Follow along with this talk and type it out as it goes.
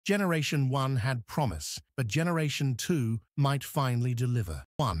Generation 1 had promise, but Generation 2 might finally deliver.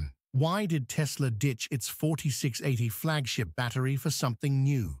 1. Why did Tesla ditch its 4680 flagship battery for something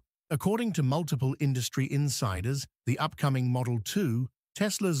new? According to multiple industry insiders, the upcoming Model 2,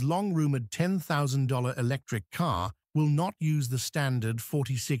 Tesla's long-rumored $10,000 electric car, will not use the standard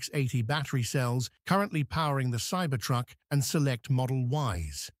 4680 battery cells currently powering the Cybertruck and select Model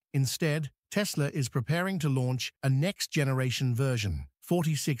Ys. Instead, Tesla is preparing to launch a next-generation version,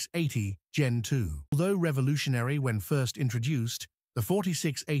 4680 Gen 2. Although revolutionary when first introduced, the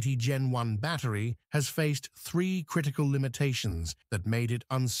 4680 Gen 1 battery has faced 3 critical limitations that made it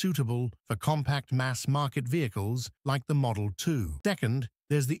unsuitable for compact mass-market vehicles like the Model 2. Second,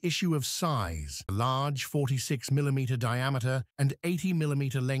 there's the issue of size. The large 46mm diameter and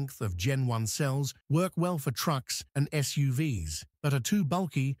 80mm length of Gen 1 cells work well for trucks and SUVs, but are too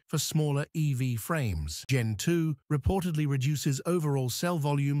bulky for smaller EV frames. Gen 2 reportedly reduces overall cell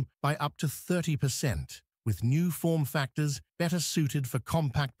volume by up to 30%, with new form factors better suited for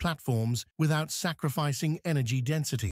compact platforms without sacrificing energy density.